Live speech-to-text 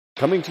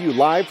Coming to you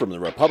live from the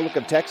Republic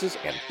of Texas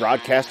and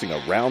broadcasting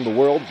around the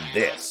world,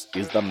 this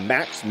is the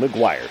Max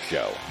McGuire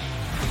Show.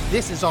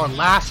 This is our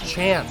last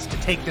chance to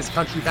take this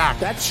country back.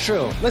 That's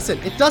true.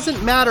 Listen, it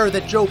doesn't matter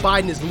that Joe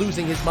Biden is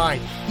losing his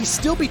mind. He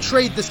still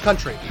betrayed this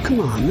country.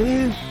 Come on,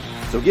 man.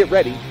 So get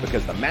ready,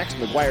 because the Max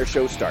McGuire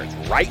Show starts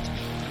right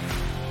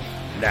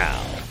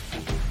now.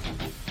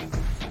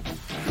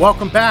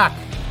 Welcome back.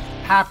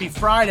 Happy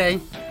Friday.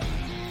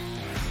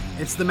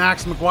 It's the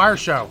Max McGuire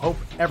Show. Hope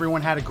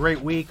everyone had a great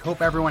week.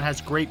 Hope everyone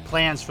has great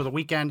plans for the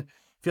weekend.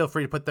 Feel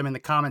free to put them in the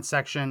comment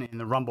section in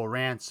the Rumble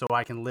rant so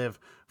I can live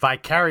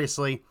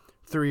vicariously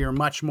through your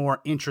much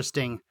more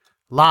interesting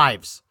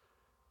lives.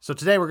 So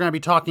today we're going to be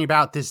talking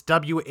about this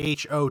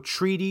W.H.O.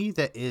 treaty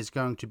that is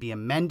going to be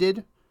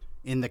amended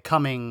in the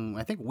coming,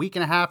 I think, week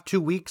and a half, 2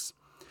 weeks.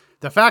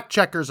 The fact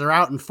checkers are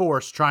out in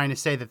force trying to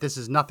say that this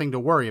is nothing to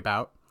worry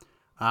about.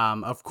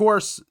 Of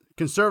course,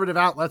 conservative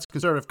outlets,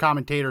 conservative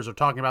commentators are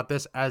talking about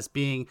this as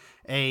being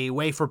a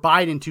way for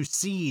Biden to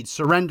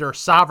surrender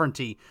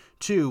sovereignty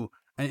to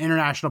an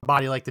international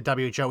body like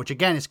the WHO, which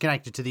again is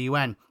connected to the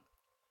UN.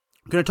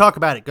 I'm going to talk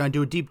about it, going to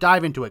do a deep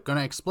dive into it, going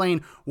to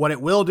explain what it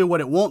will do,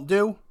 what it won't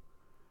do,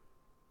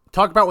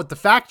 talk about what the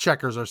fact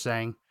checkers are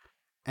saying,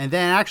 and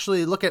then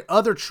actually look at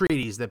other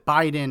treaties that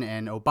Biden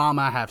and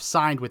Obama have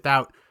signed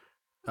without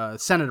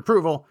Senate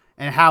approval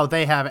and how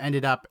they have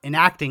ended up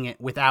enacting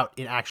it without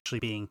it actually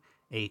being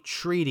a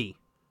treaty.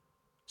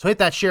 So hit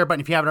that share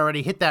button if you haven't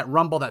already. Hit that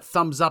Rumble, that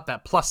thumbs up,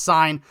 that plus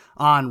sign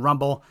on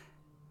Rumble,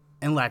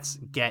 and let's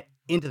get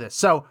into this.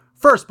 So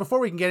first, before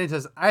we can get into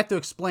this, I have to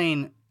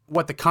explain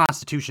what the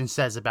Constitution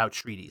says about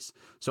treaties.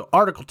 So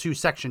Article 2,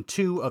 Section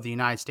 2 of the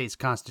United States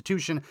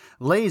Constitution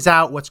lays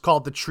out what's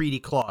called the Treaty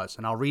Clause,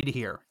 and I'll read it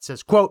here. It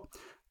says, quote,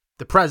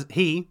 the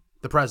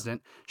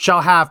President,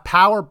 shall have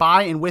power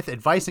by and with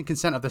advice and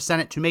consent of the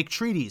Senate to make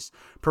treaties,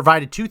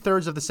 provided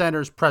 2/3 of the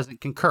senators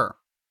present concur.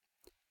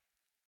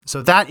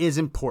 So that is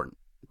important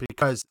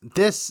because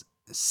this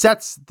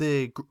sets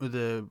the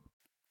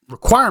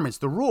requirements,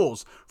 the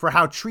rules for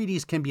how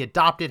treaties can be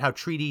adopted, how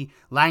treaty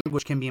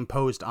language can be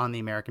imposed on the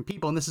American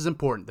people. And this is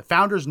important. The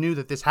founders knew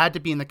that this had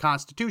to be in the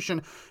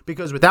Constitution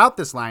because without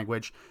this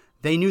language,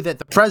 they knew that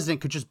the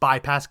president could just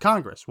bypass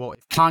Congress. Well,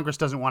 if Congress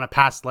doesn't want to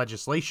pass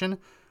legislation,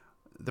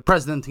 the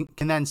president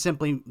can then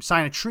simply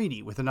sign a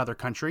treaty with another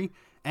country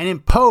and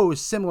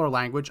impose similar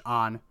language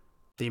on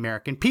the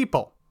American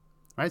people.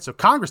 Right? So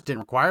Congress didn't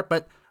require it,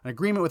 but an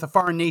agreement with a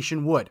foreign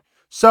nation would.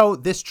 So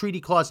this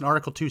treaty clause in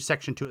Article 2,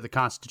 Section 2 of the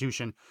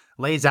Constitution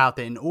lays out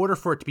that in order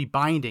for it to be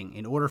binding,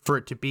 in order for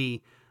it to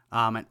be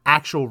an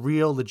actual,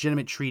 real,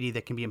 legitimate treaty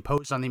that can be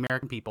imposed on the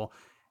American people,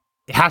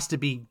 it has to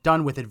be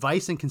done with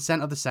advice and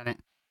consent of the Senate,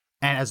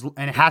 and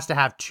it has to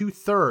have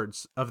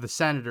 2/3 of the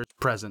senators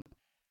present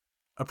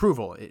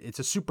approval. It's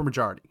a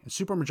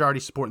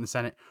supermajority support in the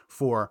Senate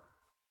for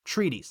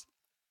treaties.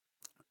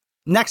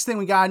 Next thing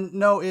we got to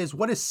know is,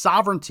 what is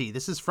sovereignty?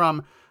 This is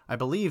from, I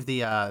believe, the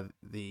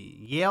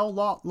Yale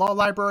Law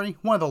Library,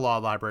 one of the law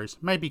libraries,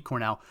 might be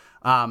Cornell.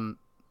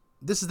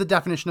 This is the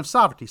definition of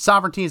sovereignty.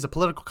 Sovereignty is a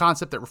political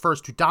concept that refers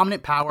to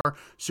dominant power,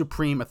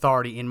 supreme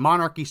authority. In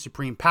monarchy,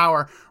 supreme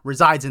power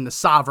resides in the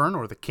sovereign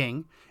or the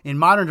king. In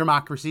modern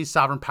democracies,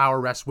 sovereign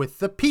power rests with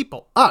the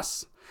people,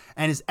 us,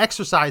 and is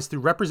exercised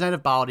through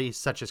representative bodies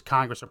such as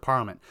Congress or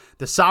Parliament.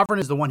 The sovereign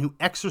is the one who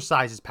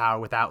exercises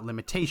power without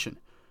limitation.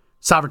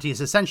 Sovereignty is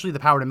essentially the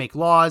power to make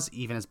laws,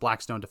 even as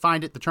Blackstone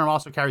defined it. The term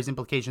also carries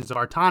implications of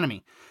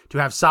autonomy. To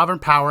have sovereign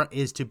power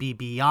is to be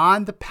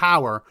beyond the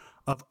power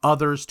of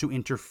others to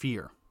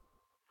interfere.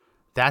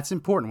 That's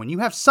important. When you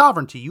have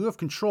sovereignty, you have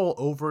control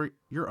over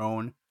your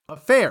own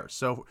affairs.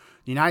 So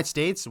the United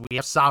States, we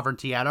have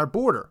sovereignty at our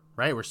border,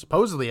 right? We're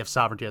supposedly have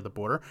sovereignty at the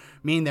border,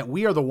 meaning that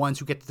we are the ones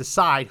who get to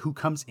decide who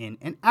comes in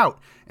and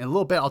out. In a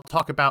little bit, I'll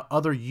talk about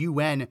other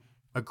UN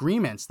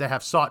agreements that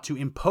have sought to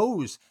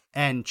impose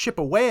and chip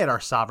away at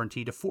our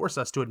sovereignty to force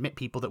us to admit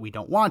people that we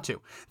don't want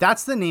to.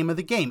 That's the name of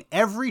the game.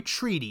 Every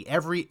treaty,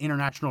 every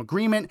international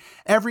agreement,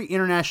 every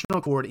international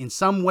accord in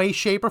some way,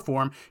 shape, or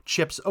form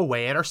chips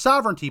away at our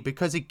sovereignty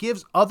because it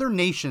gives other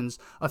nations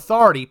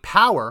authority,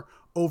 power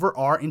over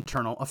our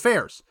internal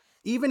affairs.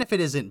 Even if it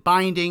isn't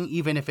binding,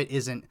 even if it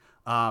isn't,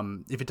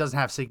 if it doesn't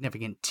have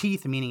significant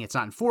teeth, meaning it's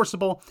not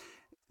enforceable,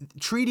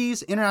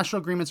 treaties,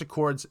 international agreements,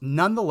 accords,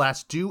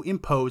 nonetheless do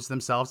impose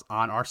themselves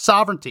on our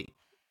sovereignty.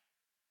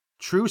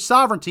 True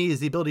sovereignty is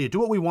the ability to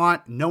do what we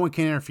want. No one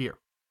can interfere.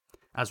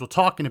 As we'll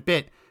talk in a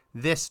bit,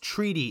 this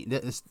treaty,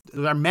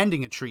 they're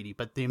amending a treaty,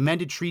 but the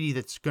amended treaty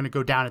that's going to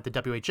go down at the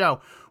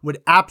WHO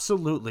would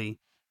absolutely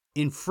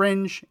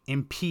infringe,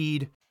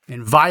 impede,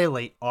 and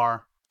violate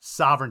our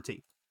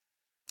sovereignty.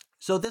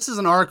 So this is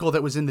an article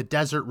that was in the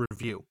Desert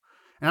Review.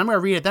 And I'm going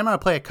to read it. Then I'm going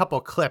to play a couple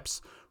of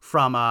clips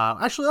from,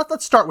 actually,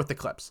 let's start with the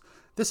clips.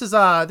 This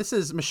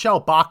is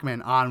Michelle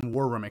Bachmann on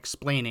War Room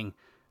explaining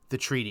the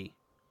treaty,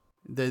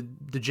 the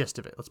gist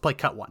of it. Let's play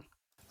cut one.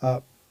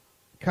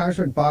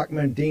 Congressman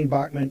Bachmann, Dean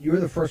Bachmann, you were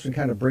the first one to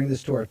kind of bring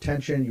this to our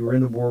attention. You were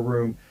in the War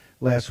Room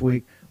last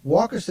week.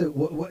 Walk us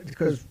through,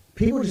 because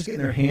people are just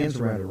getting their hands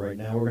around it right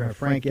now. We're going to have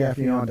Frank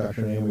Gaffney on,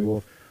 Dr. Naomi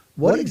Wolf,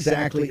 What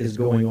exactly is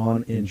going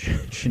on in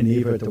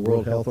Geneva at the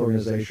World Health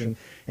Organization,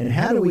 and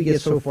how do we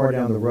get so far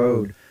down the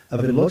road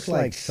of it looks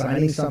like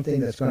signing something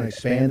that's going to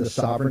expand the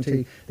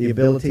sovereignty, the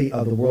ability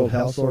of the World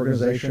Health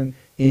Organization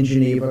in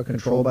Geneva,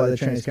 controlled by the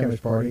Chinese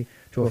Communist Party,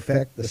 to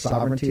affect the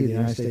sovereignty of the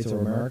United States of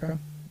America?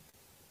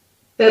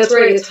 That's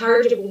right. It's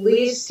hard to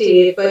believe,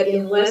 Steve, but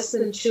in less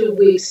than 2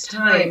 weeks'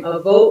 time,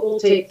 a vote will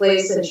take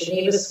place in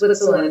Geneva,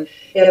 Switzerland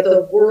at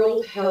the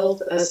World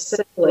Health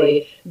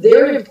Assembly.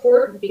 They're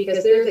important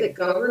because they're the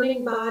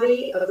governing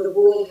body of the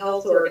World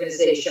Health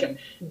Organization,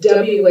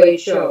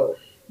 WHO.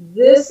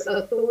 This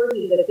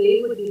authority that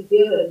they would be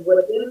given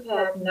would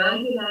impact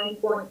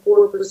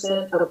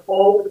 99.4% of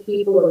all the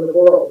people in the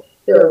world.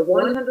 There are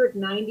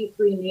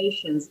 193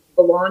 nations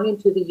belonging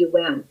to the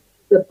UN.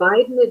 The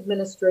Biden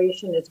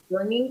administration is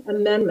bringing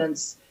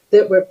amendments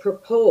that would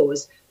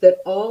propose that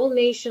all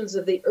nations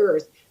of the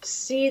earth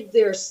cede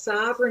their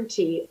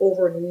sovereignty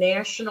over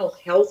national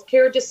health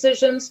care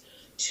decisions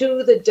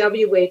to the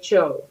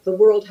WHO, the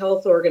World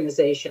Health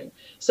Organization.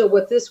 So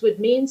what this would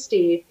mean,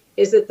 Steve,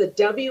 is that the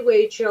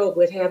WHO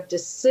would have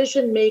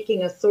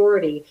decision-making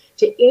authority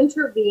to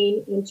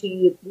intervene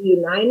into the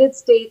United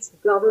States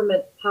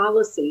government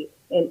policy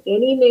in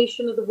any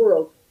nation of the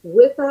world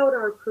without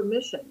our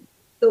permission.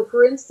 So,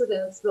 for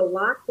instance, the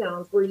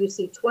lockdowns where you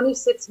see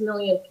 26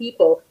 million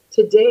people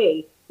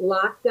today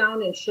locked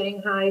down in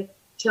Shanghai,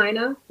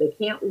 China, they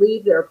can't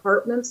leave their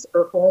apartments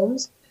or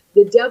homes.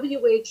 The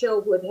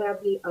WHO would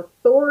have the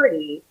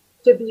authority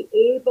to be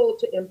able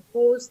to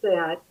impose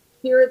that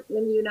here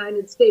in the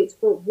United States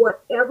for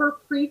whatever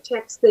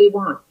pretext they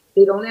want.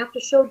 They don't have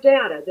to show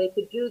data. They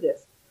could do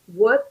this.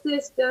 What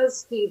this does,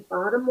 Steve,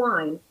 bottom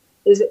line,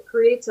 is it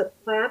creates a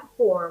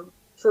platform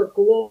for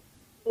global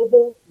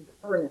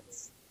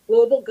governance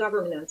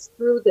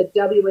through the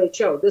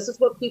WHO. This is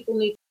what people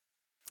need.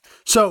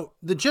 So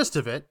the gist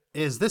of it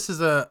is this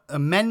is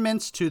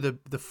amendments to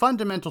the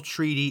fundamental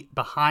treaty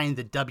behind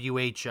the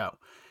WHO,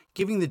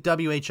 giving the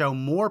WHO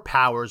more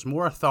powers,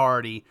 more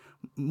authority,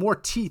 more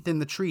teeth in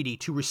the treaty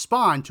to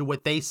respond to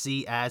what they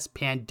see as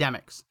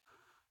pandemics.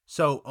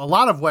 So a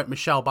lot of what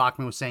Michelle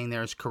Bachmann was saying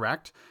there is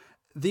correct.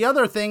 The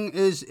other thing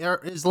is a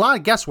lot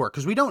of guesswork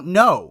because we don't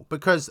know,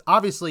 because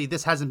obviously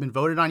this hasn't been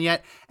voted on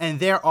yet,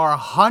 and there are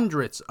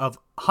hundreds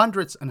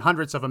and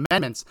hundreds of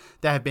amendments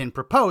that have been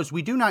proposed.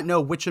 We do not know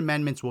which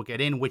amendments will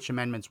get in, which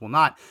amendments will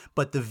not,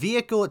 but the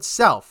vehicle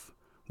itself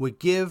would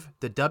give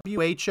the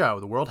WHO,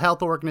 the World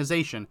Health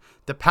Organization,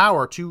 the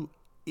power to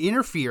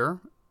interfere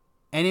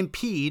and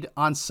impede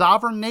on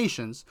sovereign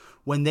nations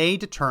when they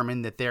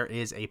determine that there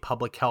is a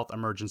public health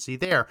emergency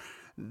there.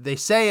 They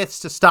say it's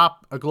to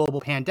stop a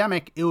global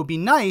pandemic. It would be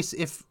nice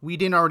if we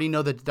didn't already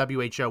know that the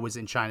WHO was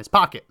in China's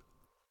pocket.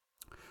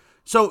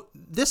 So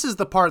this is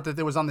the part that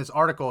there was on this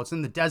article. It's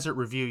in the Desert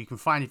Review. You can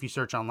find it if you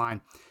search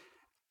online.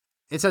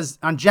 It says,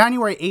 on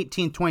January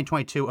 18,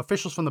 2022,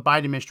 officials from the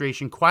Biden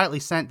administration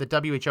quietly sent the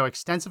WHO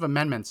extensive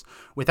amendments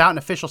without an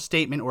official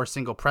statement or a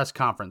single press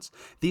conference.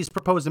 These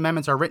proposed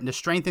amendments are written to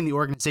strengthen the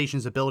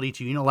organization's ability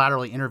to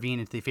unilaterally intervene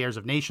into the affairs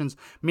of nations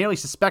merely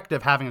suspected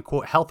of having a,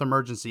 quote, health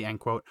emergency,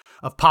 end quote,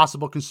 of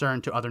possible concern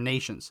to other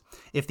nations.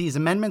 If these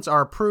amendments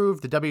are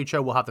approved, the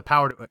WHO will have the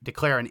power to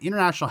declare an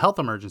international health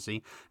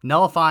emergency,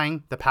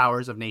 nullifying the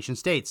powers of nation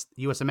states.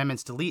 U.S.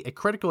 amendments delete a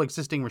critical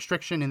existing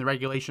restriction in the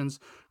regulations,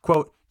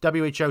 quote,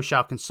 WHO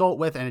shall consult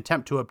with and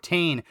attempt to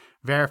obtain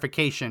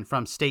verification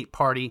from the state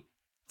party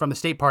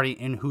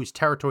in whose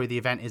territory the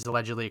event is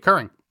allegedly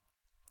occurring.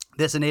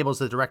 This enables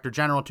the Director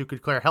General to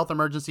declare health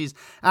emergencies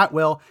at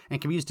will and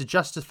can be used to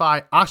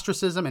justify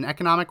ostracism and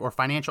economic or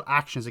financial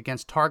actions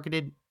against the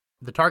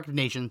targeted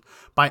nation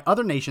by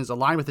other nations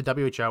aligned with the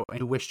WHO and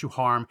who wish to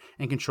harm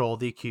and control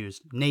the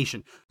accused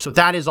nation. So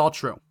that is all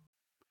true.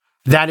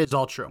 That is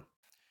all true.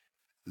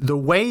 The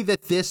way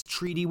that this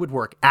treaty would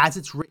work, as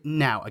it's written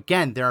now,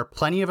 again, there are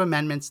plenty of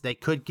amendments. They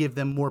could give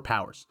them more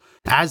powers.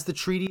 As the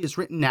treaty is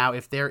written now,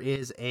 if there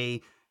is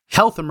a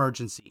health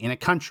emergency in a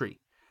country,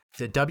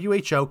 the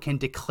WHO can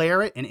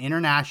declare it an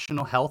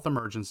international health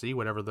emergency,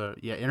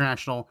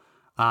 international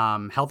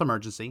health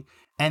emergency,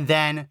 and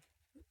then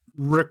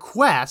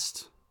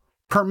request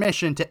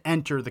permission to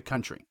enter the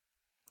country.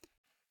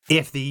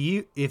 If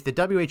the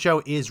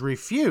WHO is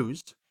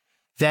refused,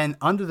 then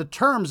under the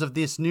terms of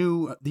these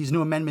new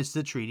amendments to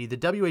the treaty, the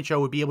WHO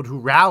would be able to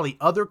rally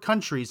other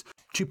countries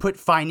to put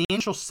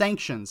financial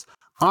sanctions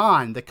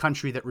on the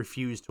country that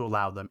refused to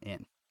allow them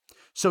in.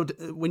 So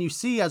when you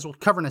see, as we'll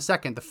cover in a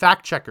second, the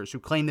fact checkers who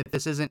claim that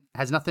this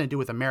has nothing to do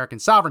with American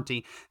sovereignty,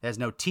 it has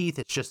no teeth,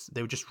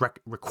 they would just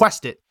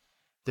request it.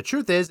 The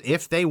truth is,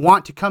 if they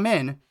want to come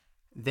in,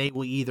 they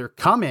will either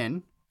come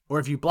in, or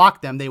if you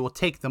block them, they will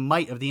take the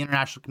might of the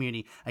international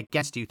community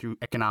against you through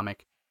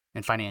economic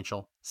and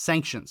financial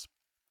sanctions.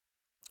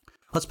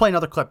 Let's play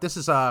another clip. This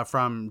is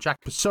from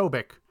Jack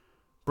Posobiec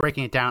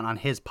breaking it down on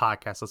his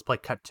podcast. Let's play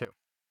cut 2.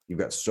 You've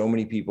got so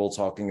many people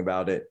talking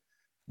about it.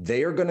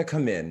 They are going to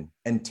come in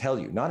and tell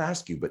you, not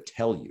ask you, but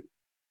tell you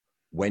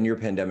when your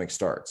pandemic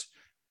starts.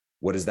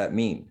 What does that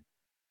mean?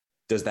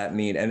 Does that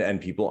mean,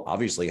 and people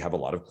obviously have a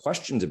lot of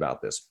questions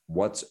about this.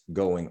 What's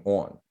going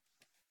on?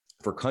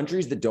 For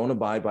countries that don't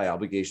abide by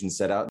obligations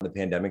set out in the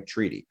pandemic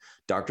treaty,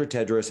 Dr.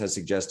 Tedros has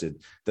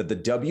suggested that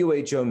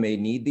the WHO may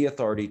need the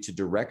authority to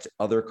direct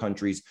other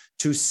countries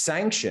to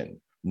sanction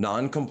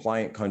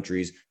non-compliant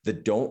countries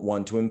that don't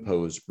want to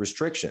impose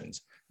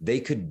restrictions. They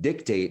could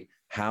dictate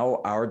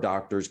how our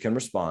doctors can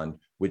respond,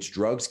 which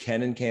drugs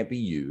can and can't be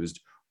used,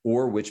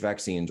 or which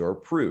vaccines are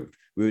approved.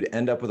 We would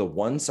end up with a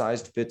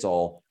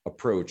one-size-fits-all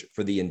approach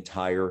for the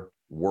entire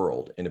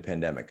world in a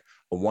pandemic.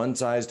 A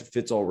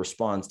one-size-fits-all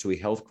response to a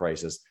health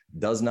crisis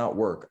does not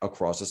work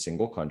across a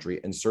single country,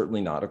 and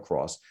certainly not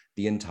across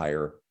the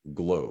entire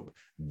globe.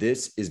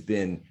 This has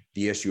been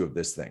the issue of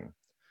this thing.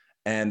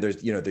 And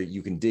there's,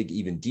 you can dig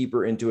even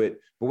deeper into it,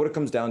 but what it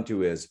comes down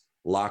to is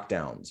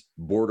lockdowns,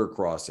 border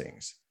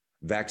crossings,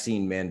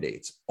 vaccine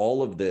mandates.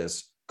 All of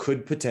this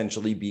could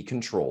potentially be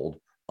controlled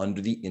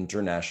under the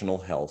international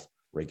health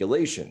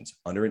regulations,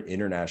 under an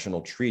international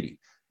treaty,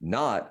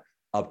 not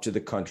up to the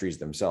countries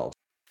themselves.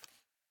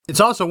 It's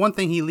also one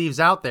thing he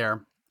leaves out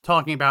there,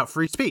 talking about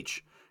free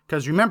speech.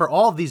 Because remember,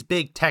 all of these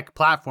big tech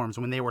platforms,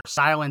 when they were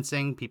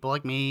silencing people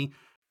like me,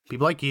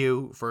 people like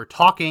you, for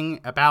talking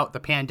about the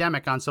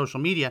pandemic on social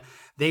media,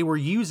 they were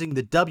using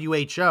the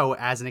WHO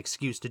as an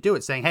excuse to do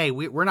it, saying, hey,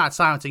 we're not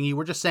silencing you.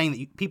 We're just saying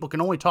that people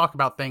can only talk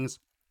about things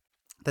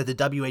that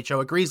the WHO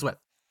agrees with.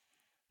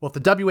 Well,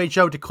 if the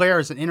WHO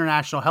declares an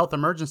international health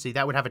emergency,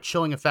 that would have a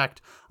chilling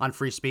effect on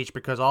free speech,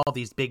 because all of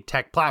these big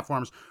tech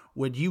platforms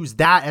would use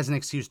that as an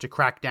excuse to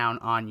crack down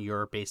on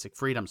your basic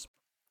freedoms.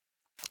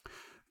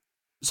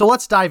 So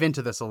let's dive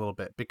into this a little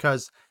bit,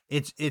 because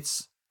it's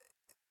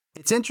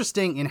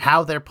interesting in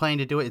how they're planning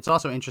to do it. It's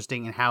also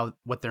interesting in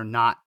what they're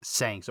not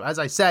saying. So as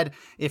I said,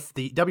 if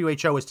the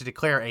WHO is to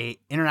declare an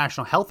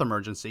international health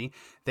emergency,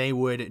 they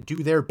would do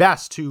their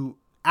best to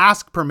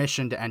ask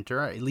permission to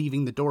enter,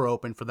 leaving the door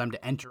open for them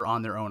to enter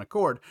on their own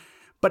accord.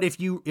 But if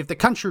the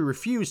country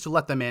refused to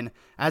let them in,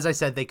 as I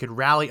said, they could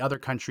rally other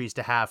countries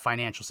to have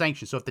financial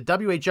sanctions. So if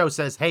the WHO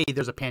says, hey,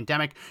 there's a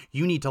pandemic,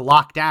 you need to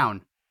lock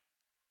down,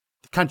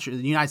 the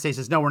United States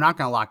says, no, we're not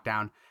going to lock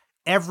down.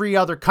 Every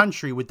other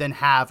country would then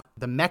have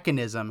the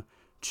mechanism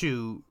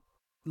to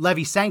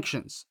levy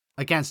sanctions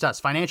against us,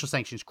 financial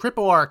sanctions,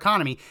 cripple our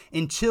economy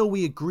until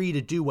we agree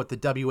to do what the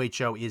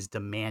WHO is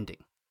demanding.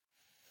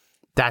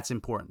 That's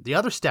important. The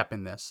other step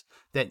in this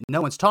that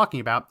no one's talking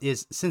about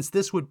is, since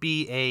this would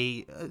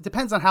be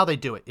depends on how they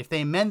do it. If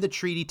they amend the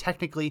treaty,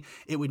 technically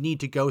it would need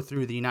to go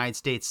through the United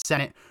States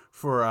Senate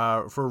for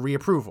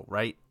reapproval,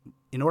 right?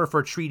 In order for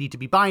a treaty to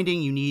be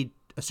binding, you need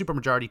a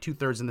supermajority,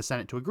 2/3 in the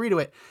Senate, to agree to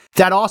it.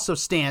 That also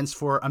stands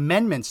for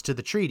amendments to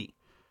the treaty.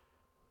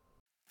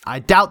 I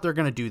doubt they're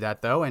going to do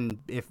that, though, and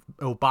if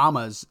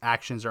Obama's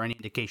actions are any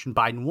indication,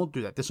 Biden won't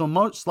do that. This will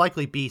most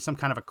likely be some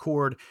kind of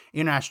accord,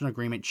 international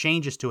agreement,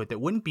 changes to it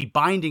that wouldn't be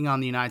binding on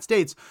the United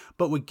States,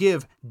 but would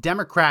give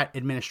Democrat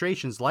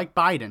administrations like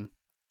Biden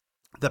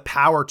the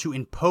power to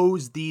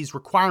impose these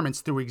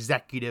requirements through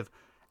executive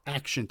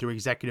action, through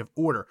executive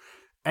order.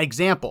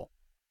 Example,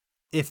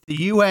 if the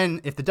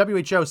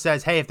WHO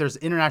says, hey, if there's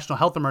an international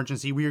health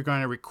emergency, we are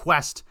going to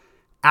request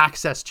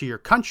access to your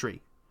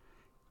country.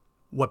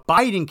 What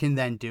Biden can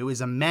then do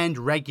is amend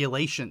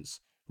regulations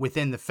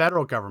within the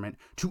federal government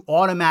to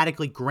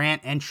automatically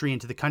grant entry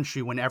into the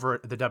country whenever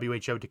the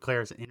WHO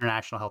declares an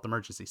international health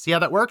emergency. See how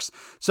that works?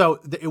 So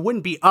it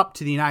wouldn't be up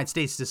to the United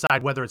States to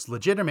decide whether it's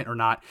legitimate or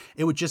not.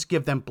 It would just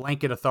give them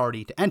blanket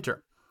authority to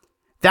enter.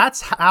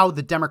 That's how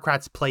the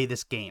Democrats play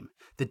this game.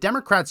 The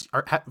Democrats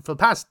for the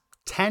past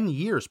 10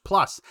 years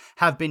plus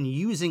have been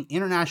using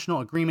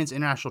international agreements,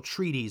 international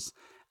treaties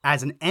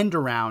as an end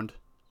around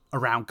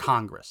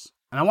Congress.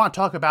 And I want to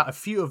talk about a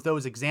few of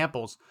those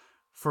examples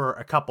for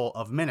a couple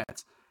of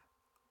minutes.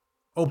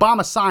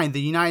 Obama signed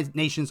the United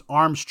Nations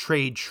Arms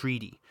Trade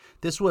Treaty.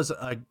 This was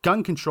a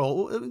gun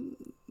control,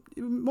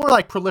 more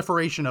like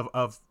proliferation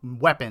of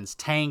weapons,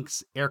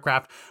 tanks,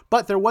 aircraft.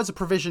 But there was a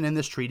provision in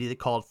this treaty that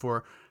called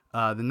for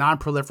the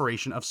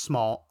non-proliferation of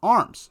small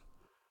arms.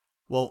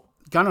 Well,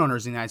 gun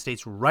owners in the United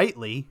States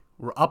rightly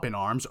were up in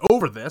arms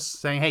over this,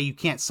 saying, hey, you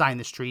can't sign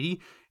this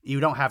treaty. You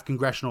don't have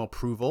congressional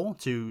approval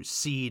to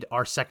cede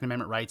our Second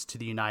Amendment rights to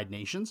the United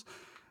Nations.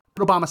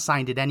 But Obama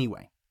signed it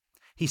anyway.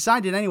 He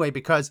signed it anyway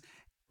because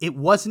it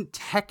wasn't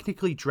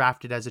technically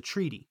drafted as a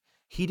treaty.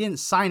 He didn't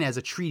sign it as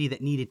a treaty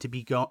that needed to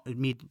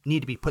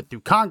be put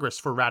through Congress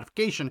for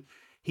ratification.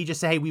 He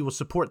just said, hey, we will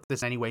support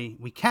this any way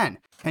we can.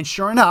 And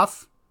sure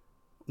enough,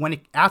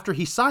 after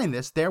he signed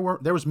this, there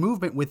was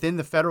movement within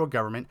the federal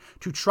government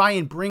to try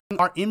and bring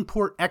our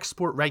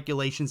import-export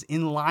regulations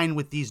in line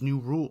with these new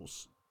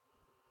rules.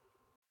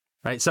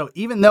 Right? So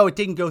even though it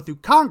didn't go through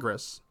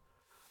Congress,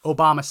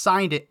 Obama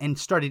signed it and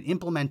started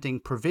implementing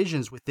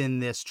provisions within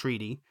this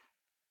treaty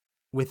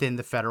within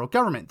the federal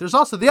government. There's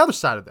also the other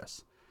side of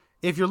this.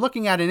 If you're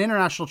looking at an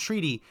international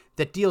treaty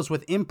that deals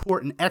with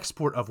import and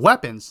export of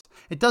weapons,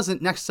 it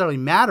doesn't necessarily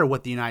matter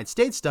what the United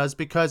States does,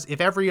 because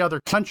if every other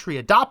country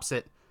adopts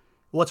it,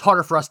 well, it's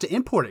harder for us to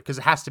import it because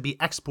it has to be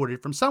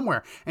exported from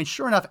somewhere. And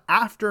sure enough,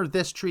 after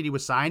this treaty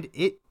was signed,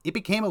 it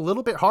became a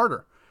little bit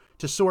harder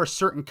to source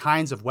certain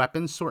kinds of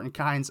weapons, certain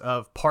kinds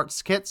of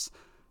parts kits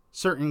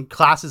certain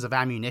classes of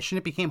ammunition,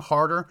 it became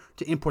harder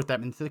to import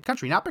them into the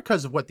country, not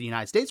because of what the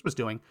United States was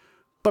doing,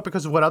 but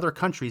because of what other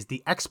countries,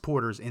 the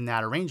exporters in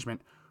that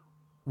arrangement,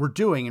 were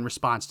doing in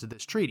response to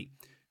this treaty.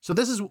 So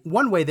this is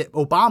one way that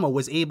Obama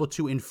was able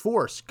to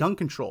enforce gun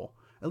control,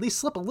 at least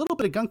slip a little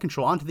bit of gun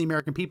control onto the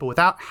American people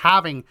without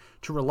having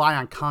to rely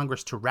on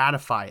Congress to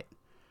ratify it.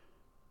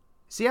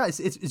 So yeah,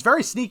 it's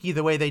very sneaky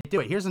the way they do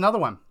it. Here's another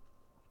one.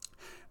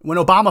 When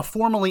Obama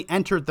formally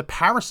entered the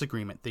Paris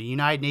Agreement, the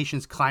United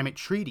Nations Climate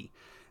Treaty,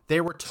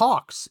 there were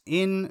talks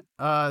in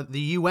the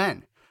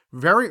UN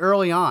very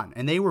early on,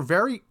 and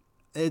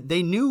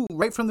they knew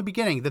right from the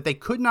beginning that they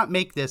could not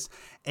make this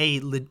a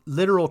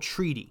literal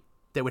treaty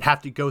that would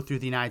have to go through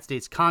the United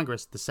States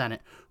Congress, the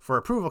Senate, for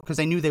approval, because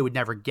they knew they would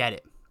never get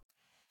it.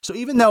 So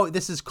even though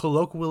this is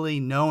colloquially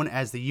known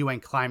as the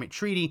UN Climate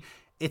Treaty,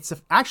 it's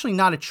actually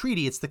not a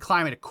treaty, it's the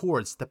Climate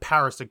Accords, the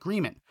Paris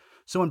Agreement.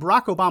 So when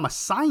Barack Obama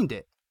signed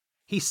it,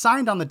 he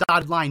signed on the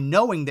dotted line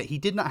knowing that he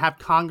did not have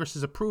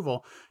Congress's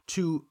approval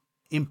to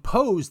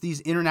impose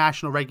these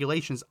international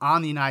regulations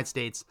on the United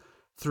States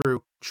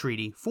through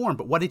treaty form.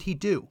 But what did he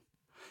do?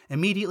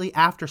 Immediately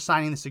after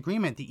signing this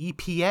agreement, the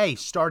EPA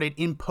started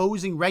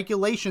imposing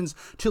regulations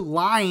to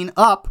line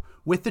up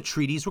with the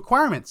treaty's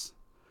requirements.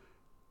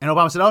 And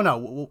Obama said, oh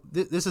no,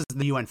 this is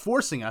the UN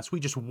forcing us.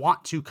 We just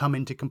want to come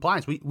into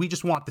compliance. We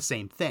just want the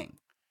same thing.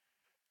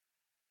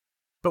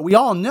 But we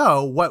all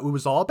know what it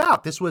was all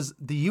about. This was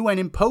the UN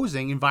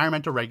imposing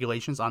environmental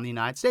regulations on the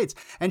United States.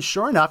 And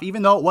sure enough,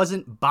 even though it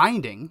wasn't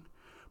binding,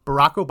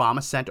 Barack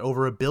Obama sent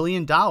over $1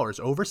 billion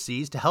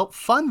overseas to help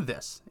fund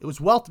this. It was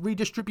wealth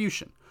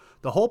redistribution.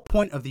 The whole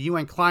point of the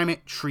UN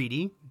Climate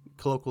Treaty,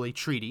 colloquially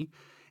treaty,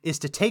 is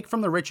to take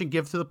from the rich and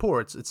give to the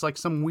poor. It's like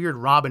some weird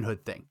Robin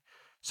Hood thing.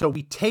 So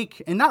we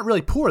take, and not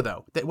really poor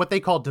though, what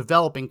they call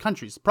developing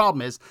countries. The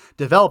problem is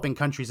developing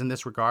countries in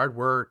this regard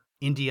were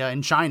India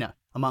and China,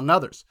 among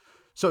others.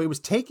 So it was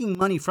taking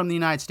money from the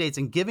United States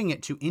and giving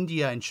it to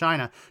India and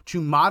China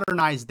to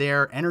modernize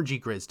their energy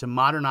grids, to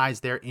modernize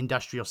their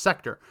industrial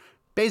sector.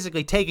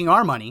 Basically taking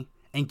our money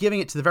and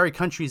giving it to the very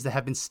countries that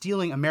have been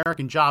stealing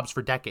American jobs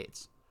for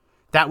decades.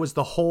 That was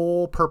the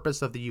whole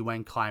purpose of the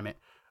UN Climate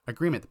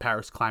Agreement, the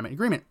Paris Climate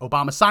Agreement.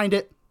 Obama signed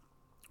it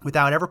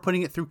without ever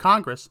putting it through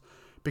Congress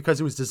because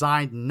it was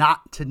designed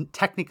not to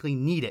technically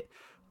need it.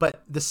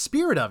 But the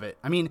spirit of it,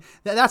 I mean,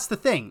 that's the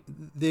thing.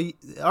 The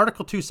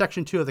Article 2,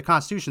 Section 2 of the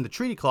Constitution, the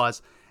treaty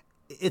clause,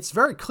 it's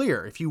very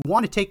clear. If you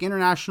want to take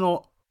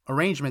international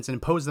arrangements and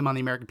impose them on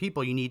the American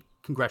people, you need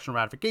congressional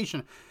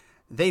ratification.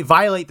 They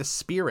violate the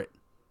spirit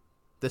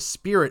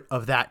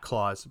of that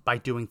clause by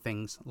doing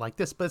things like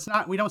this. But it's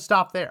not. We don't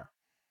stop there.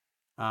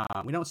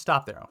 We don't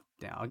stop there.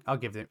 Yeah, I'll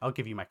give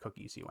you my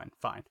cookies, UN.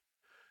 Fine.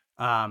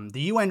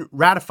 The UN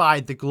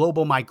ratified the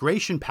Global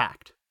Migration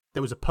Pact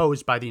that was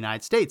opposed by the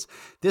United States.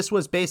 This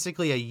was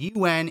basically a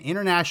UN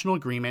international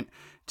agreement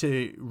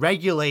to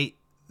regulate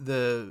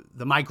the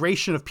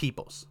migration of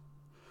peoples.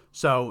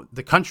 So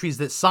the countries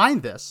that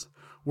signed this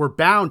were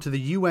bound to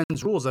the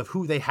UN's rules of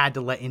who they had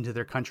to let into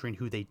their country and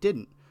who they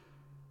didn't.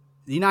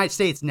 The United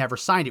States never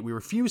signed it. We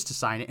refused to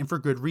sign it, and for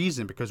good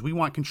reason, because we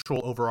want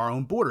control over our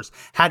own borders.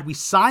 Had we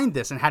signed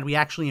this and had we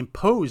actually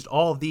imposed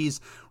all of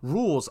these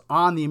rules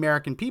on the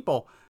American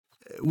people,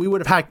 we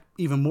would have had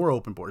even more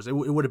open borders. It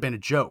would have been a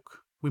joke.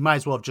 We might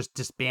as well have just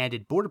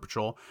disbanded Border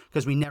Patrol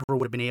because we never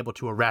would have been able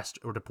to arrest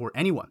or deport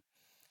anyone.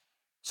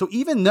 So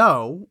even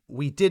though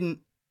we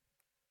didn't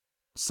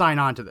sign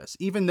on to this,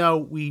 even though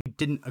we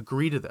didn't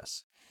agree to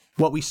this,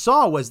 what we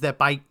saw was that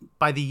by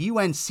the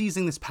UN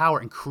seizing this power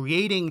and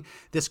creating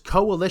this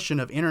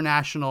coalition of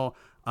international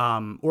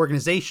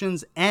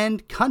organizations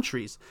and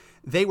countries,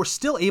 they were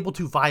still able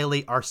to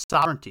violate our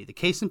sovereignty. The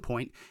case in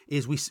point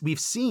is we've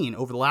seen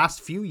over the last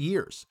few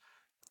years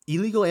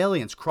illegal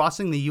aliens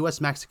crossing the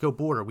U.S.-Mexico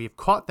border. We have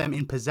caught them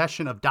in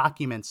possession of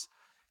documents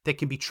that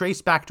can be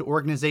traced back to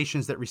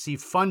organizations that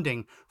receive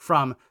funding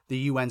from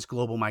the UN's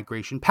Global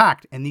Migration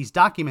Pact. And these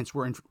documents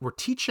were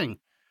teaching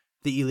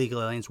the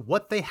illegal aliens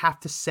what they have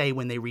to say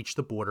when they reach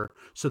the border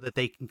so that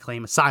they can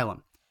claim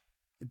asylum.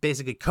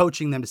 Basically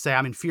coaching them to say,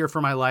 I'm in fear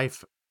for my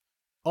life.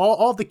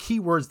 All the key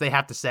words they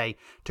have to say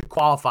to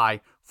qualify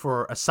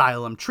for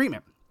asylum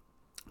treatment.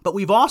 But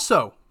we've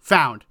also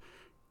found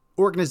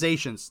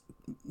organizations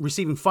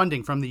receiving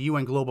funding from the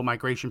UN Global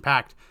Migration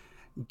Pact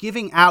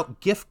giving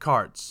out gift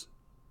cards,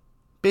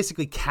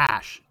 basically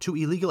cash, to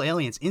illegal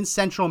aliens in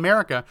Central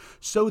America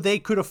so they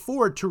could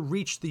afford to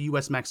reach the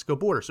U.S.-Mexico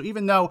border. So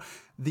even though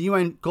the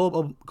UN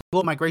Global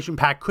Migration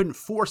Pact couldn't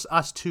force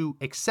us to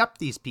accept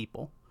these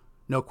people,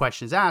 no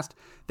questions asked,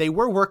 they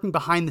were working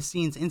behind the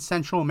scenes in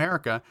Central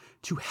America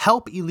to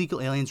help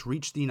illegal aliens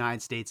reach the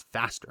United States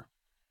faster.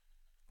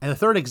 And the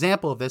third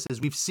example of this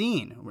is we've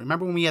seen,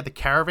 remember when we had the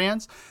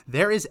caravans?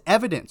 There is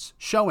evidence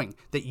showing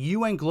that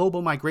UN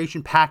Global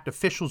Migration Pact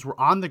officials were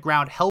on the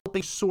ground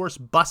helping source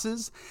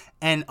buses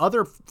and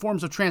other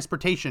forms of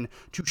transportation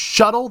to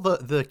shuttle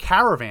the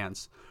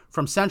caravans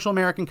from Central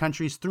American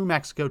countries through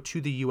Mexico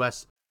to the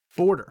U.S.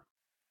 border.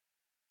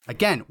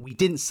 Again, we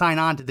didn't sign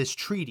on to this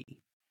treaty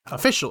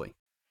officially,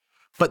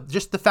 But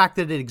just the fact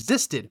that it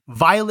existed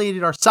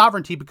violated our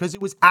sovereignty because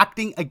it was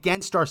acting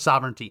against our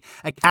sovereignty,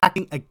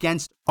 acting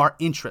against our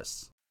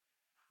interests.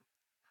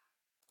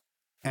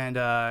 And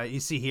you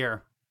see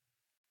here,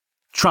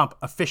 Trump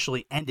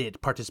officially ended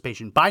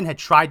participation. Biden had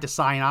tried to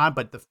sign on,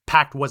 but the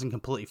pact wasn't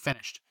completely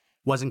finished,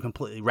 wasn't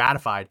completely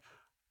ratified.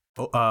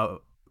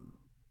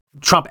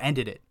 Trump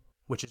ended it,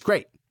 which is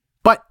great.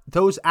 But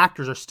those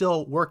actors are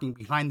still working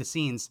behind the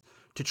scenes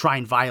to try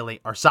and violate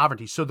our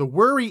sovereignty. So the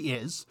worry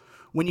is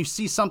when you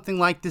see something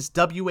like this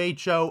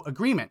WHO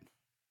agreement,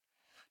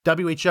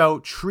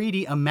 WHO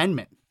treaty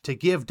amendment to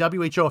give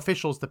WHO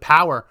officials the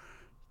power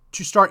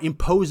to start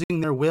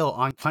imposing their will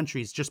on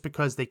countries just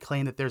because they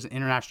claim that there's an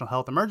international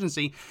health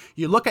emergency.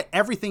 You look at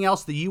everything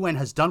else the UN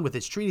has done with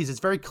its treaties, it's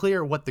very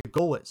clear what the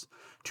goal is: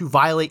 to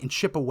violate and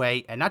chip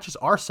away at not just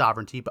our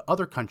sovereignty, but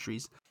other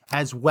countries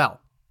as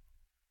well.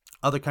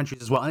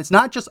 And it's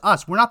not just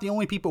us. We're not the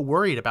only people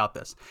worried about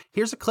this.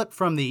 Here's a clip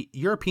from the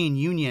European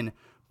Union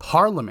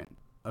Parliament.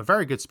 A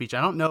very good speech.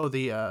 I don't know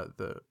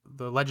the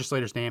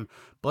legislator's name,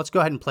 but let's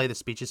go ahead and play the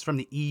speech. It's from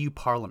the EU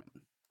Parliament.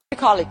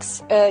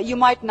 Colleagues, you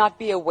might not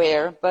be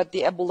aware, but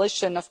the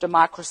abolition of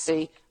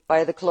democracy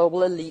by the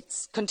global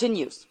elites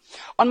continues.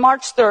 On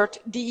March 3rd,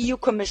 the EU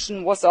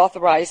Commission was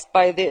authorized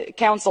by the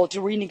Council to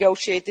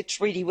renegotiate the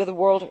treaty with the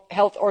World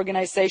Health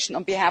Organization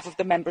on behalf of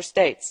the member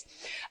states.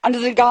 Under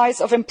the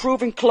guise of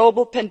improving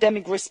global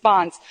pandemic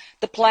response,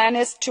 the plan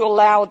is to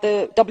allow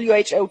the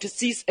WHO to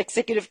seize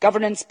executive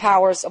governance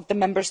powers of the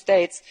member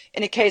states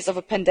in a case of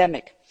a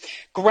pandemic.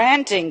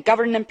 Granting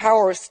governance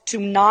powers to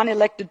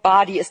non-elected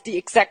body is the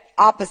exact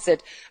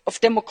opposite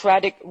of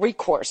democratic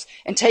recourse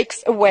and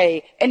takes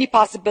away any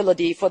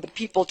possibility for the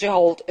people to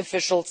hold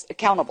officials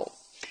accountable.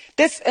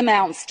 This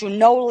amounts to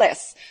no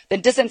less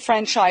than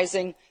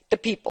disenfranchising the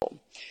people.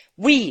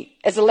 We,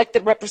 as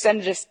elected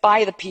representatives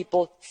by the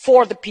people,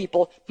 for the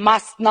people,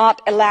 must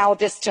not allow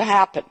this to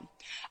happen.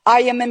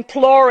 I am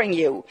imploring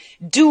you,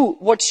 do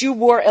what you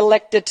were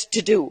elected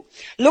to do.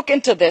 Look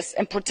into this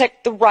and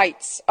protect the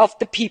rights of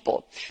the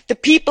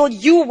people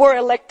you were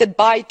elected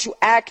by to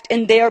act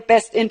in their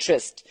best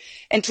interest.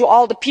 And to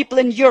all the people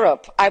in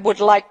Europe, I would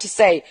like to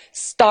say,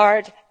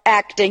 start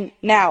acting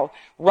now.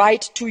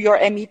 Write to your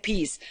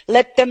MEPs.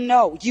 Let them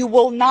know you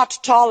will not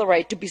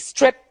tolerate to be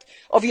stripped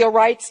of your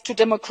rights to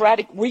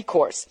democratic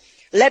recourse.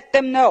 Let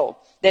them know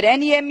that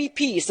any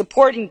MEP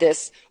supporting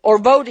this or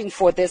voting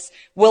for this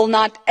will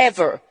not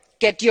ever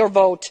get your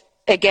vote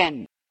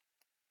again.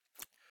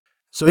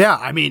 So yeah,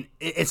 I mean,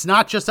 it's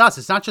not just us.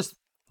 It's not just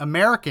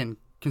American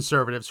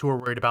conservatives who are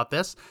worried about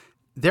this.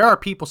 There are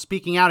people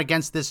speaking out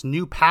against this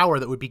new power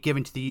that would be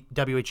given to the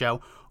WHO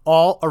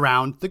all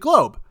around the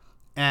globe.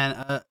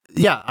 And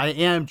yeah, I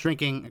am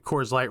drinking a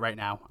Coors Light right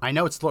now. I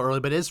know it's a little early,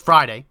 but it is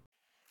Friday.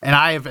 And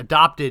I have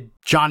adopted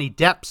Johnny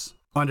Depp's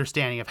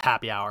understanding of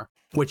happy hour,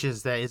 which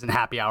is that isn't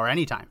happy hour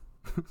anytime.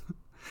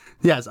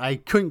 Yes, I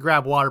couldn't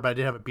grab water, but I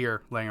did have a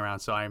beer laying around,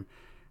 so I'm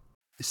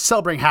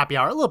celebrating happy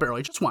hour a little bit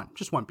early, just one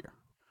beer.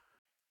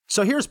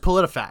 So here's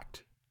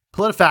PolitiFact.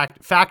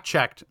 PolitiFact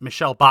fact-checked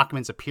Michelle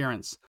Bachmann's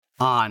appearance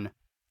on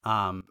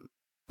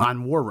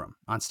War Room,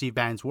 on Steve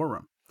Bannon's War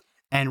Room,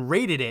 and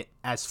rated it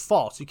as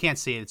false. You can't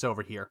see it, it's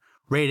over here.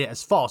 Rated it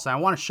as false, and I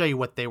want to show you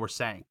what they were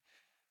saying.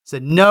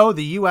 Said, no,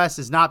 the U.S.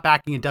 is not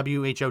backing a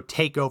WHO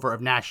takeover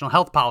of national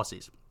health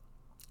policies.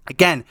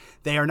 Again,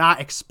 they are not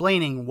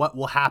explaining what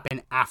will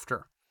happen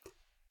after.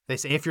 They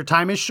say, if your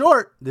time is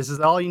short, this is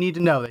all you need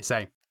to know, they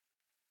say.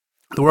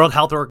 The World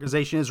Health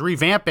Organization is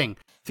revamping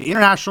the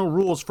international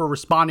rules for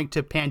responding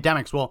to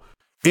pandemics. Well,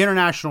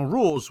 international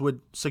rules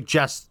would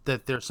suggest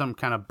that there's some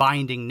kind of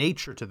binding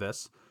nature to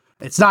this.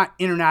 It's not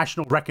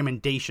international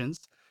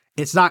recommendations.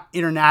 It's not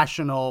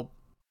international,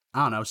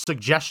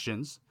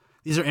 suggestions.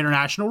 These are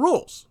international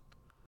rules.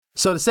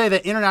 So to say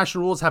that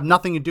international rules have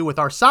nothing to do with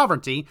our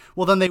sovereignty,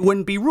 well, then they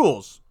wouldn't be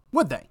rules,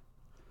 would they?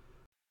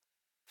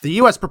 The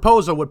U.S.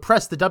 proposal would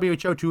press the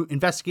WHO to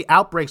investigate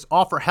outbreaks,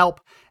 offer help,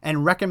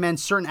 and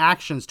recommend certain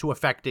actions to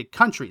affected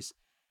countries.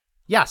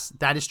 Yes,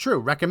 that is true.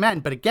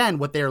 Recommend. But again,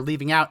 what they are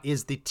leaving out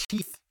is the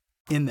teeth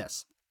in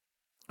this,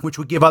 which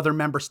would give other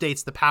member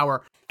states the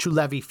power to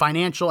levy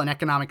financial and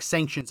economic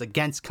sanctions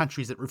against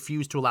countries that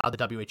refuse to allow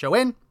the WHO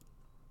in.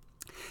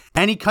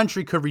 Any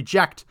country could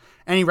reject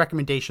any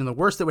recommendation. The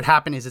worst that would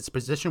happen is its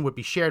position would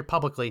be shared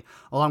publicly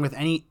along with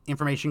any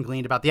information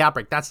gleaned about the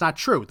outbreak. That's not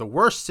true. The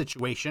worst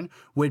situation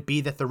would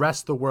be that the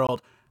rest of the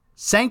world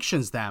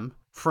sanctions them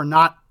for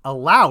not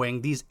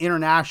allowing these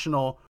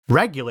international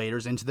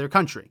regulators into their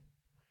country,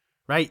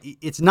 right?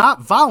 It's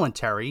not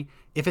voluntary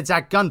if it's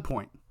at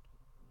gunpoint.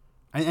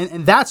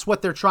 And that's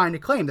what they're trying to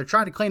claim. They're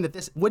trying to claim that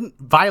this wouldn't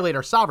violate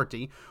our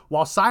sovereignty,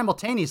 while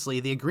simultaneously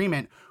the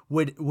agreement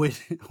would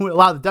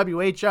allow the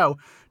WHO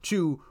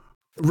to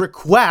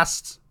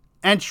request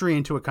entry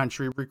into a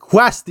country,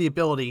 request the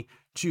ability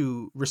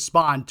to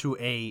respond to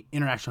a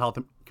international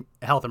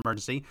health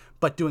emergency,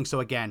 but doing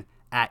so again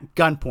at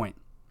gunpoint.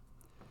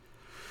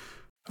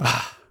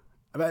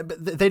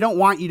 They don't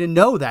want you to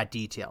know that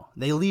detail.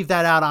 They leave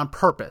that out on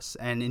purpose,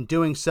 and in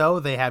doing so,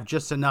 they have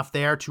just enough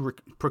there to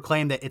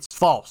proclaim that it's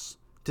false.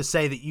 to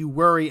say that you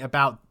worry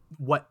about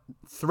what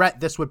threat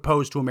this would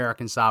pose to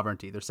American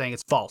sovereignty. They're saying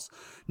it's false.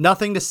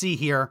 Nothing to see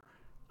here.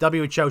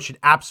 WHO should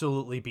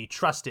absolutely be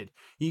trusted.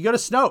 You go to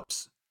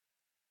Snopes.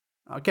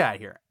 Oh, get out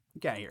of here.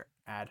 Get out of here,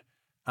 ad.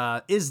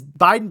 Is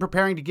Biden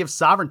preparing to give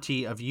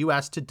sovereignty of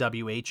U.S. to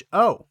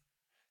WHO?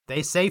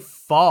 They say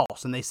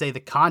false, and they say the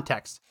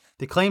context.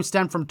 The claims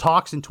stem from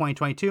talks in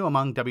 2022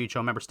 among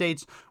WHO member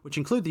states, which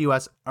include the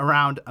U.S.,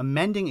 around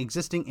amending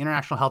existing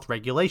international health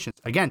regulations.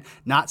 Again,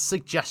 not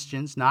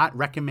suggestions, not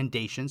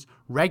recommendations,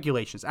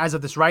 regulations. As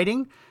of this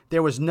writing,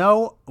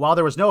 while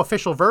there was no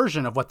official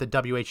version of what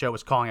the WHO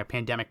was calling a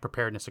pandemic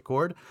preparedness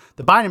accord,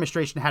 the Biden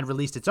administration had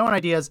released its own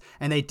ideas,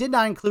 and they did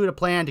not include a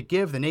plan to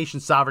give the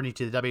nation's sovereignty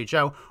to the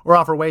WHO or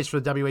offer ways for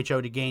the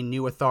WHO to gain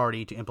new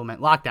authority to implement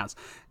lockdowns.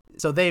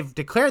 So they've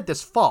declared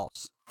this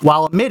false,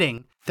 while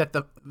admitting that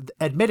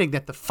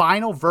the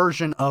final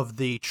version of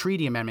the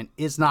treaty amendment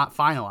is not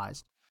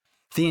finalized.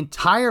 The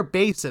entire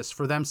basis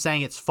for them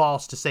saying it's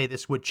false to say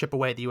this would chip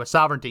away at the U.S.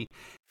 sovereignty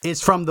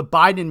is from the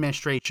Biden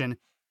administration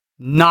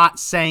not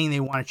saying they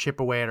want to chip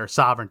away at our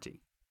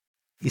sovereignty.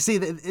 You see,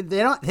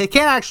 they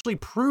can't actually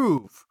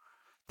prove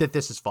that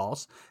this is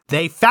false.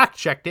 They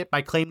fact-checked it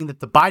by claiming that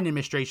the Biden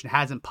administration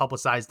hasn't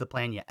publicized the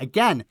plan yet.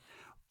 Again,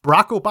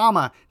 Barack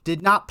Obama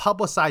did not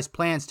publicize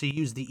plans to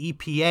use the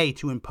EPA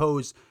to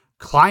impose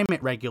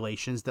climate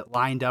regulations that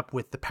lined up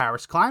with the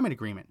Paris Climate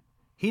Agreement.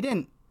 He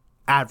didn't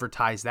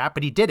advertise that,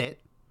 but he did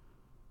it.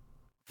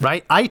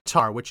 Right?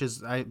 ITAR, which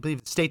is, I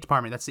believe, the State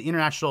Department, that's the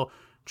International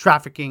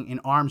Trafficking in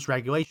Arms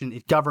Regulation.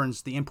 It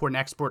governs the import and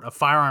export of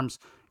firearms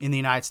in the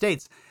United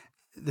States.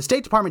 The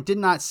State Department did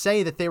not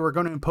say that they were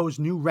going to impose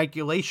new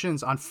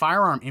regulations on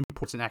firearm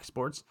imports and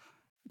exports,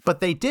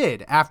 but they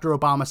did after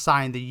Obama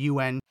signed the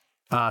UN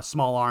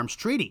Small Arms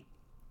Treaty.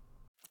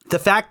 The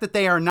fact that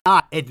they are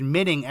not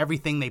admitting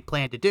everything they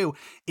plan to do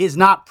is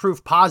not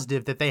proof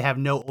positive that they have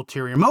no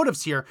ulterior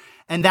motives here,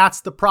 and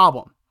that's the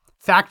problem.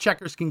 Fact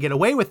checkers can get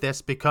away with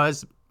this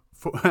because,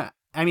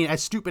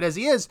 as stupid as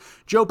he is,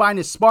 Joe Biden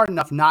is smart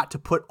enough not to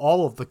put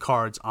all of the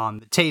cards on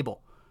the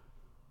table.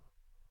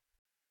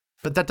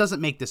 But that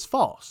doesn't make this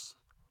false.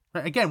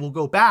 Right? Again, we'll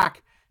go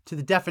back to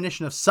the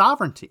definition of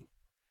sovereignty.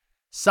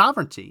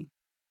 Sovereignty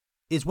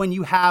is when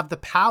you have the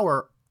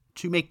power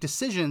to make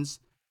decisions,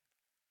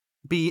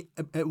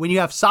 when you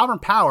have sovereign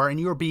power and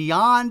you're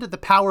beyond the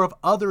power of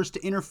others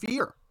to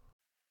interfere.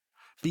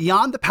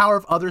 Beyond the power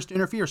of others to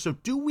interfere. So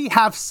do we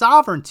have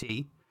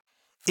sovereignty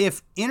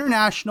if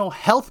international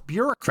health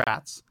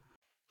bureaucrats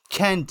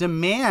can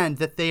demand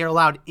that they are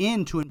allowed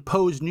in to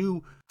impose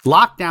new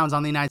lockdowns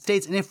on the United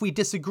States? And if we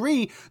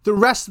disagree, the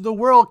rest of the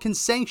world can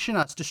sanction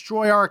us,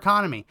 destroy our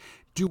economy.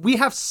 Do we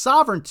have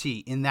sovereignty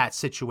in that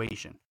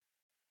situation?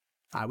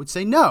 I would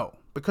say no,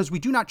 because we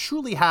do not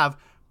truly have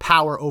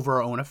power over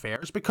our own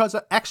affairs, because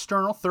an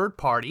external third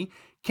party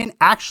can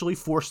actually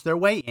force their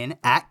way in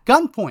at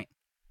gunpoint,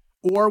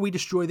 or we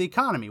destroy the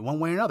economy one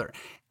way or another.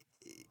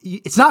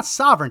 It's not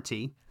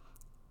sovereignty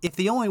if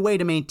the only way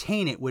to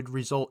maintain it would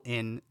result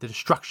in the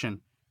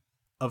destruction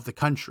of the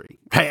country.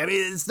 Right?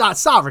 It's not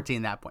sovereignty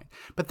in that point.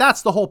 But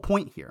that's the whole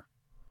point here.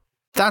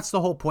 That's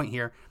the whole point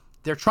here.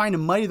 They're trying to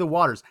muddy the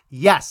waters.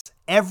 Yes,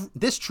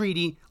 this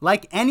treaty,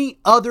 like any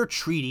other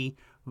treaty,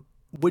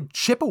 would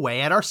chip away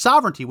at our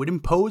sovereignty, would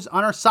impose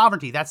on our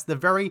sovereignty. That's the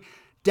very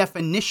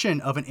definition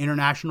of an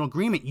international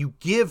agreement. You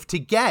give to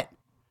get.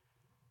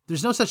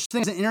 There's no such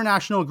thing as an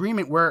international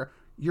agreement where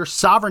your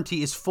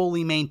sovereignty is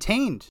fully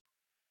maintained.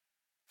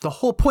 The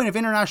whole point of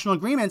international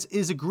agreements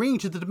is agreeing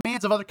to the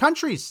demands of other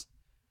countries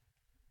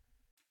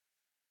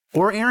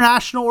or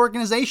international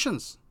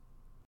organizations.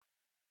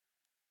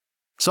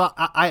 So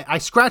I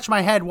scratch my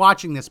head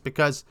watching this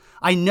because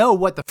I know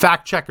what the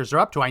fact checkers are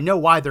up to. I know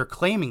why they're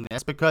claiming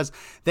this, because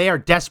they are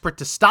desperate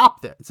to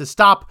stop this, to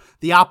stop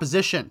the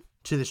opposition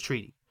to this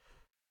treaty.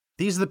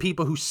 These are the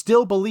people who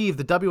still believe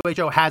the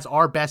WHO has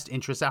our best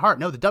interests at heart.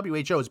 No,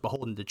 the WHO is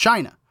beholden to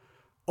China.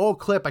 Old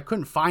clip, I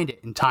couldn't find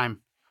it in time.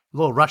 A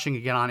little rushing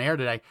to get on air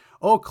today.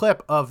 Old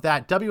clip of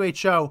that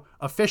WHO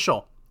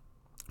official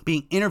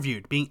being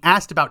interviewed, being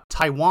asked about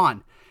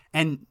Taiwan,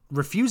 and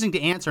refusing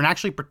to answer and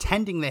actually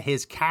pretending that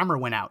his camera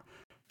went out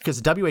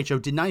because the WHO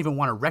did not even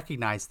want to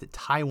recognize that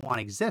Taiwan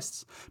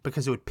exists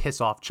because it would piss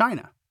off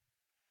China.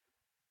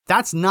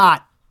 That's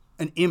not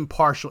an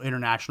impartial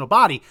international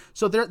body.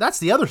 So that's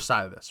the other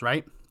side of this,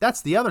 right?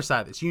 That's the other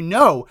side of this. You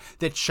know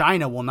that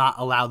China will not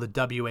allow the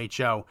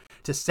WHO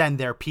to send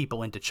their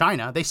people into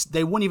China.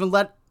 They wouldn't even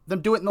let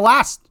them do it in the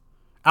last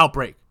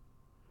outbreak.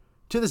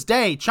 To this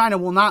day, China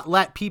will not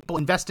let people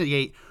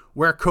investigate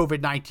where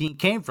COVID-19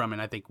 came from,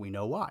 and I think we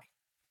know why.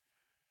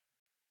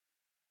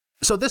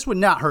 So this would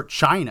not hurt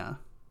China.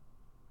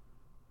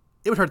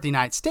 It would hurt the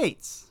United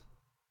States.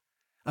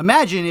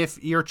 Imagine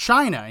if you're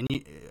China and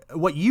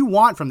what you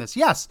want from this.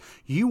 Yes,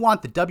 you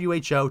want the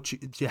WHO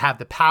to have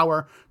the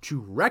power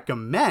to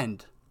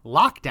recommend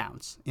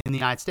lockdowns in the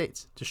United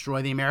States,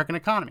 destroy the American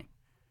economy.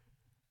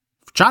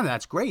 For China,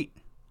 that's great.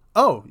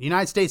 Oh, the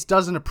United States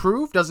doesn't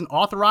approve, doesn't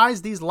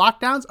authorize these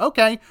lockdowns?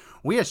 Okay,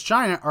 we as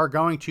China are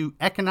going to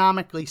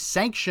economically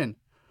sanction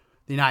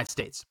the United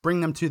States, bring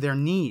them to their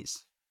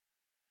knees.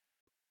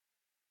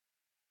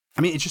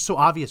 I mean, it's just so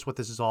obvious what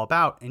this is all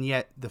about, and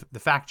yet the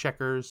fact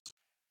checkers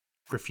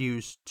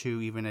refuse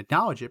to even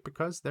acknowledge it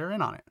because they're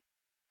in on it.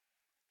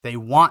 They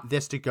want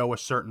this to go a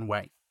certain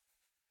way.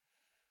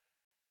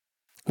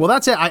 Well,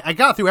 that's it. I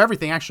got through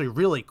everything actually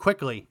really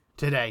quickly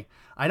today.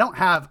 I don't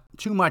have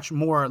too much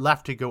more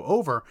left to go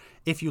over.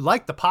 If you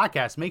like the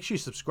podcast, make sure you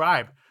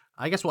subscribe.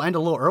 I guess we'll end a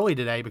little early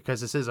today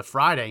because this is a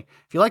Friday.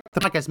 If you like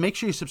the podcast, make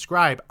sure you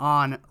subscribe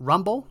on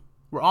Rumble.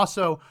 We're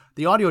also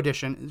the audio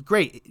edition.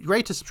 Great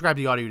to subscribe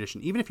to the audio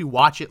edition. Even if you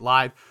watch it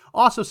live,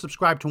 also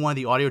subscribe to one of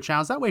the audio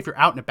channels. That way, if you're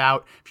out and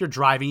about, if you're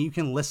driving, you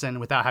can listen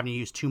without having to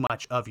use too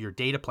much of your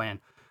data plan.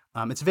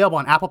 It's available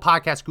on Apple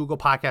Podcasts, Google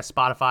Podcasts,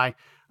 Spotify,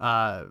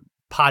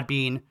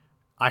 Podbean,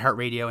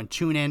 iHeartRadio, and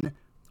TuneIn.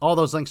 All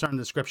those links are in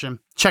the description.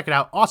 Check it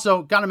out.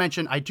 Also, got to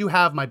mention, I do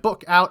have my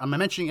book out. I'm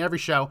mentioning it every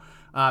show.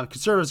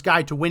 Conservative's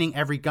Guide to Winning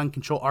Every Gun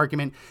Control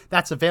Argument.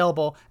 That's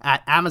available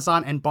at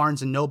Amazon and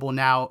Barnes & Noble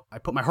now. I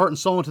put my heart and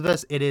soul into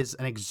this. It is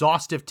an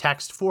exhaustive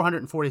text,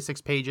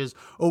 446 pages,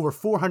 over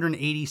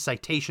 480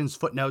 citations,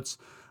 footnotes,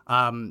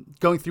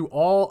 going through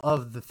all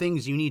of the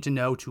things you need to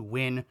know to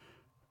win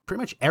pretty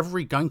much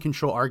every gun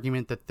control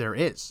argument that there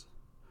is.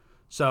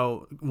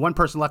 So one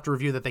person left a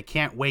review that they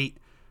can't wait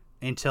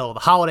until the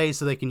holidays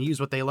so they can use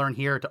what they learn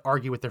here to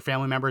argue with their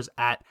family members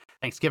at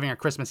Thanksgiving or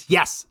Christmas.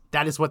 Yes,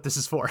 that is what this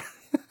is for.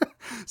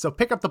 So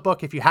pick up the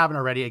book if you haven't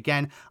already.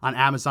 Again, on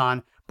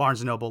Amazon,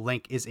 Barnes & Noble.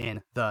 Link is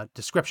in the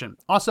description.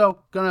 Also,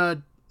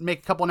 gonna make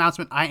a couple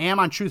announcements. I am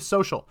on Truth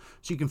Social.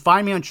 So you can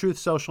find me on Truth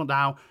Social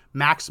now,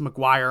 Max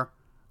McGuire.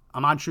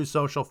 I'm on Truth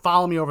Social.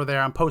 Follow me over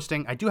there. I'm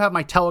posting. I do have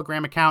my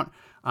Telegram account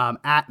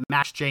at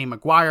Max J.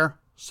 McGuire.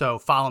 So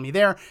follow me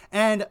there.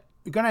 And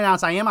I'm going to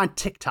announce I am on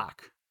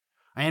TikTok.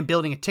 I am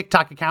building a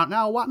TikTok account.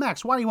 Now, what,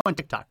 Max, why do you want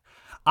TikTok?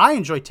 I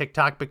enjoy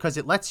TikTok because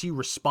it lets you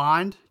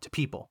respond to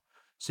people.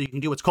 So you can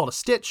do what's called a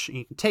stitch.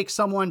 You can take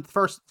someone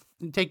first,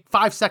 take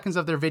 5 seconds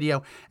of their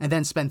video and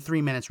then spend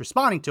 3 minutes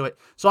responding to it.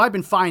 So I've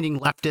been finding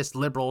leftist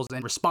liberals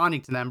and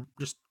responding to them,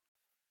 just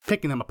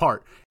picking them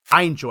apart.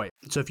 I enjoy it.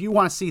 So if you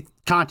want to see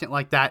content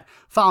like that,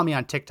 follow me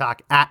on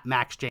TikTok at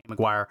Max J.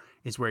 McGuire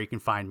is where you can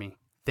find me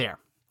there.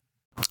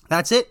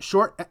 That's it.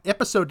 Short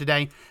episode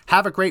today.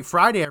 Have a great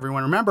Friday,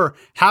 everyone. Remember,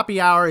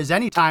 happy hour is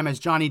anytime, as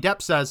Johnny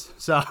Depp says.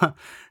 So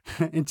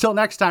until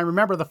next time,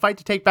 remember, the fight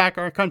to take back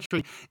our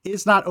country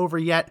is not over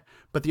yet,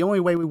 but the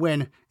only way we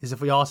win is if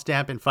we all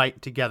stand up and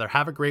fight together.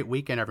 Have a great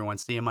weekend, everyone.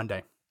 See you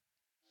Monday.